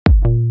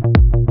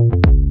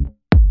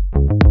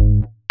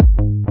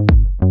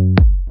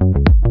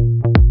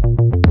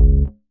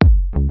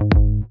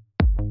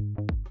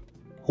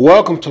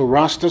Welcome to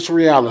Rasta's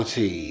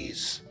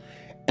Realities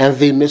and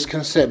the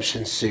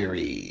Misconception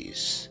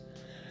series.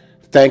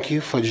 Thank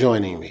you for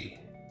joining me.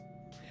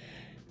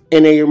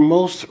 In a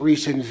most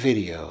recent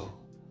video,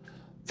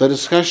 the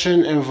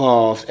discussion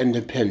involved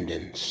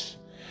independence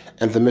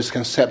and the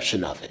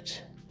misconception of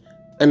it,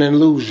 an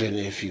illusion,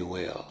 if you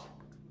will.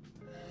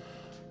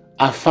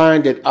 I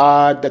find it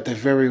odd that the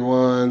very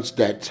ones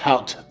that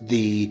tout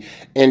the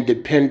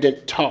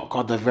independent talk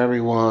are the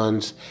very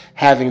ones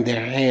having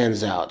their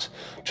hands out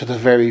to the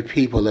very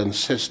people and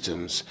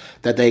systems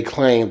that they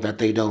claim that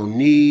they don't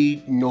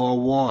need nor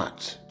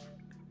want.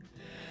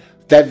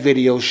 That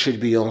video should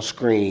be on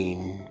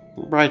screen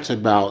right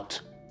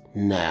about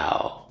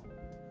now.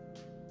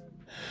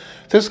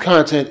 This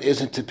content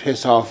isn't to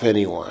piss off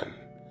anyone,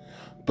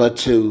 but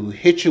to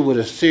hit you with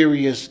a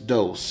serious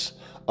dose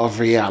of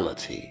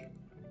reality.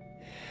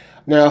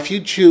 Now, if you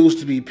choose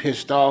to be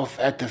pissed off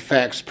at the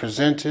facts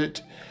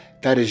presented,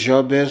 that is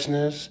your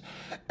business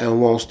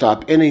and won't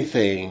stop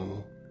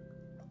anything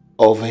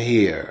over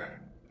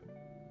here.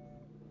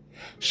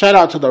 Shout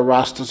out to the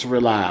Rasta's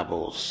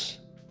Reliables.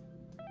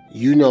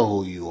 You know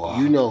who you are.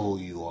 You know who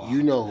you are.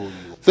 You know who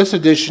you are. This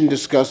edition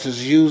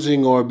discusses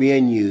using or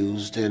being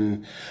used,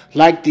 and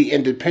like the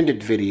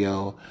independent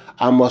video,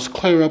 I must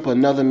clear up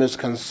another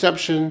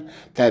misconception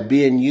that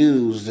being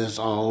used is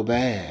all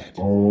bad.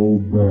 All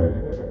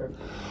bad.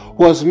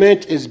 What's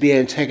meant is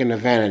being taken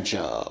advantage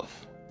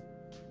of.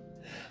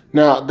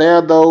 Now, there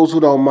are those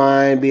who don't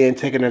mind being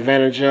taken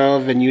advantage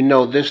of, and you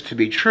know this to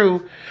be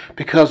true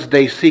because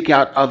they seek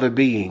out other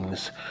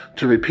beings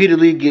to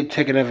repeatedly get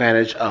taken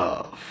advantage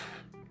of.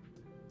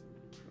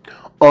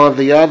 On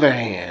the other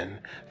hand,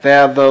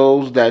 there are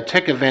those that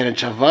take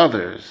advantage of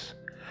others,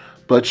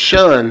 but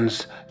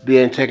shuns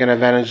being taken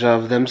advantage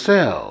of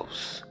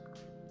themselves.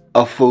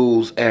 A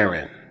fool's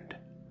errand.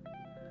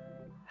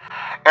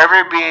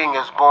 Every being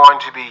is born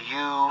to be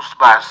used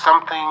by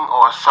something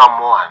or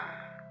someone.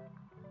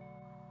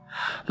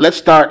 Let's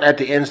start at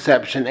the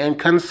inception and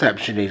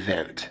conception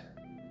event.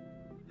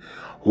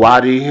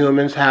 Why do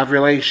humans have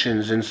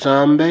relations and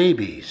some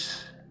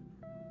babies?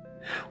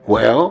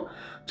 Well,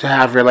 to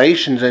have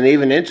relations and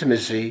even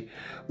intimacy,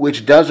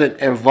 which doesn't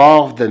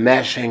involve the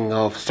mashing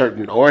of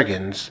certain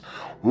organs,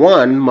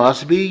 one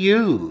must be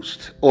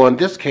used, or in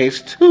this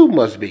case, two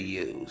must be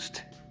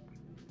used.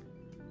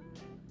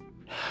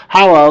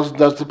 How else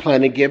does the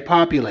planet get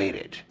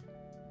populated?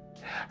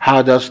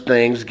 How does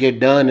things get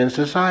done in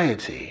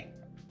society?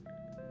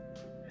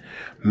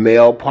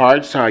 Male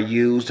parts are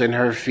used in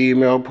her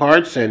female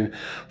parts, and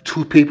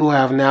two people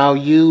have now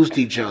used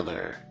each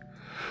other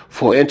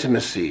for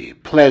intimacy,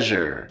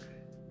 pleasure,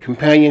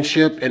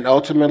 companionship, and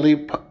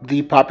ultimately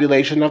the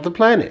population of the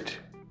planet.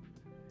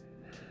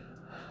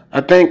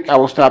 I think I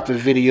will stop the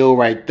video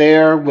right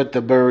there with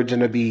the birds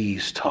and the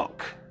bees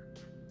talk.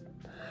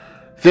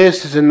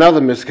 This is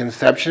another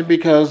misconception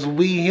because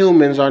we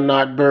humans are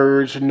not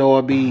birds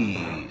nor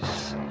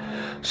bees.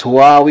 So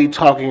why are we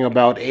talking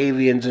about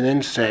avians and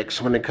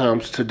insects when it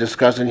comes to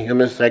discussing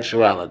human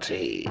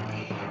sexuality?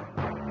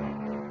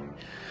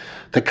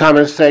 The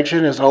comment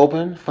section is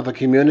open for the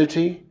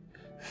community,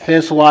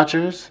 fence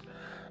watchers,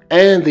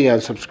 and the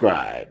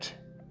unsubscribed.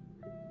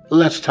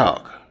 Let's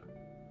talk.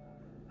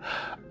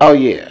 Oh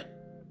yeah,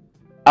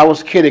 I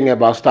was kidding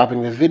about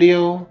stopping the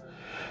video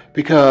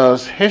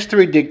because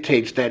history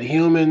dictates that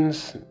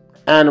humans,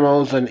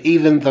 animals, and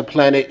even the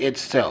planet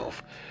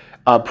itself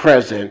are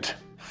present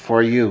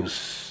for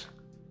use.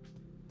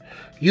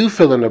 You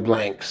fill in the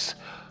blanks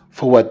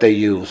for what they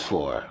use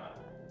for.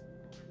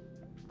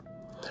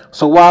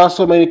 So why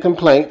so many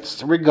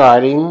complaints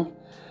regarding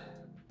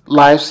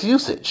life's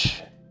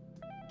usage?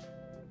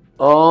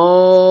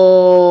 Oh,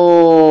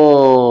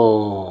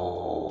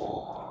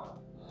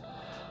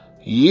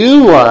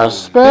 you are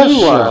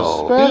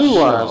special.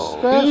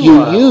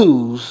 You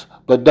use,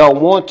 but don't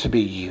want to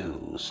be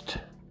used.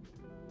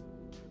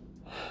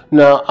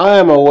 Now, I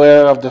am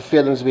aware of the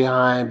feelings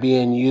behind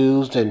being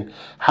used and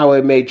how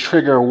it may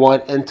trigger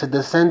one into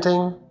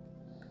dissenting.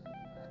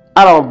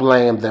 I don't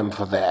blame them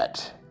for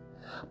that,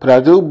 but I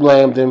do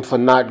blame them for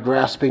not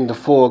grasping the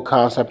full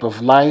concept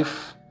of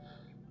life,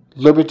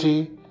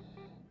 liberty,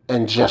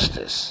 and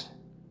justice.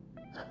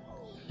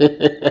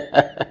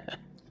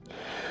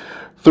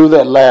 Threw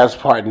that last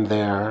part in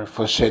there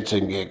for shits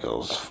and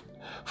giggles.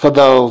 For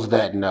those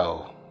that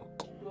know.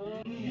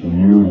 You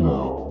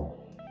know.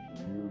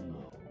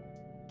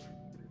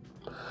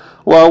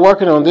 While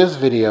working on this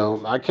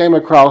video, I came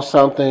across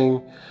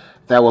something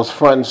that was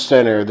front and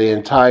center the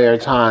entire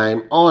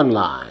time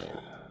online.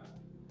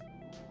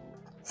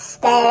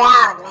 Spit it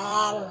out,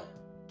 man.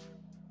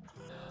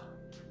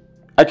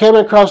 I came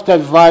across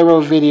that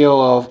viral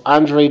video of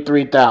Andre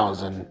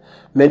 3000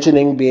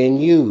 mentioning being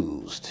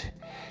used.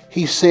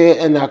 He said,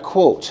 and I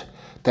quote,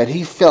 that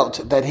he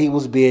felt that he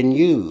was being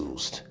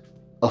used,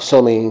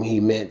 assuming he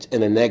meant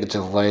in a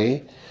negative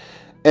way.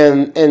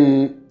 And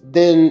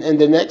then in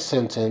the next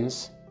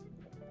sentence,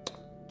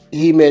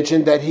 he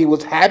mentioned that he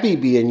was happy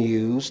being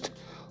used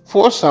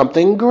for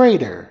something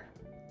greater.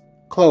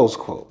 Close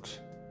quote.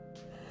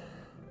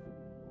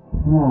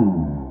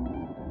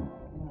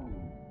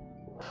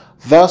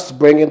 thus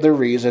bringing the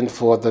reason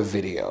for the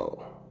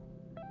video.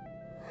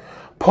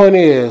 Point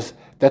is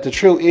that the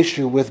true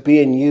issue with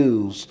being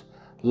used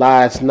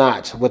lies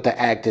not with the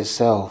act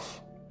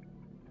itself,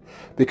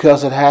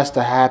 because it has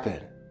to happen,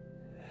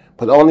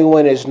 but only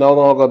when it's no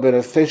longer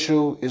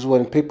beneficial is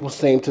when people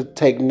seem to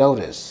take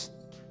notice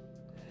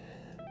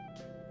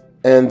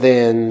and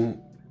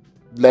then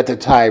let the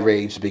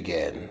tirades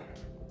begin.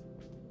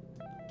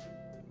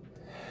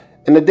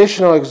 An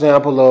additional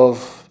example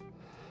of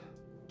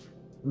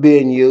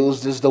being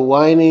used is the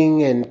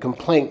whining and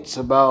complaints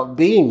about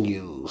being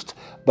used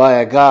by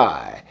a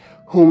guy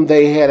whom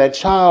they had a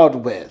child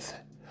with,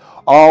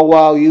 all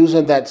while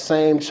using that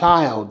same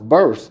child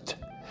birthed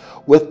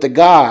with the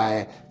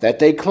guy that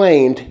they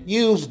claimed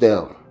used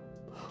them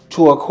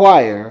to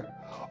acquire,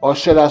 or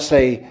should I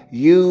say,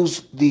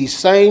 use the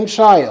same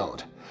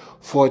child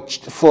for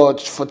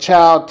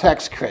child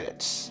tax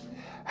credits,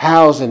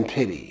 housing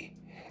pity,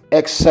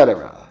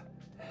 etc.,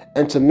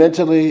 and to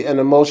mentally and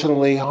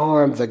emotionally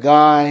harm the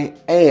guy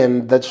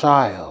and the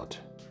child,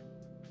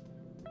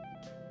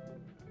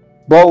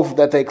 both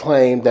that they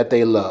claimed that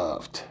they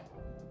loved.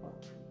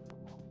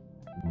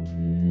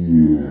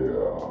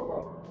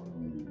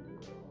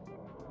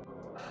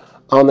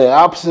 On the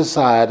opposite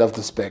side of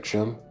the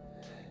spectrum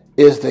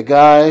is the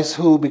guys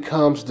who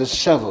becomes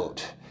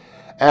disheveled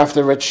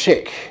after a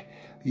chick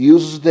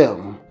uses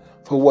them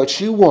for what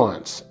she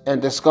wants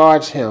and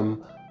discards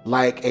him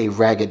like a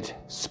ragged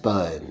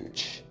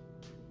sponge.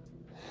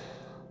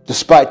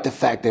 Despite the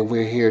fact that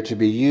we're here to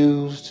be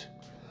used,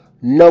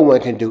 no one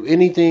can do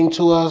anything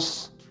to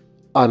us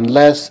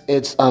unless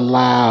it's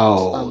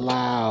allowed.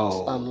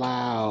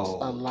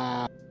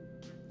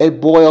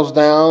 It boils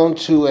down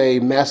to a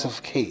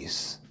massive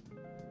case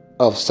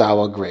of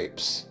sour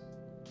grapes.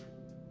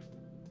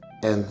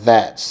 And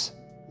that's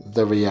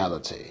the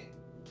reality.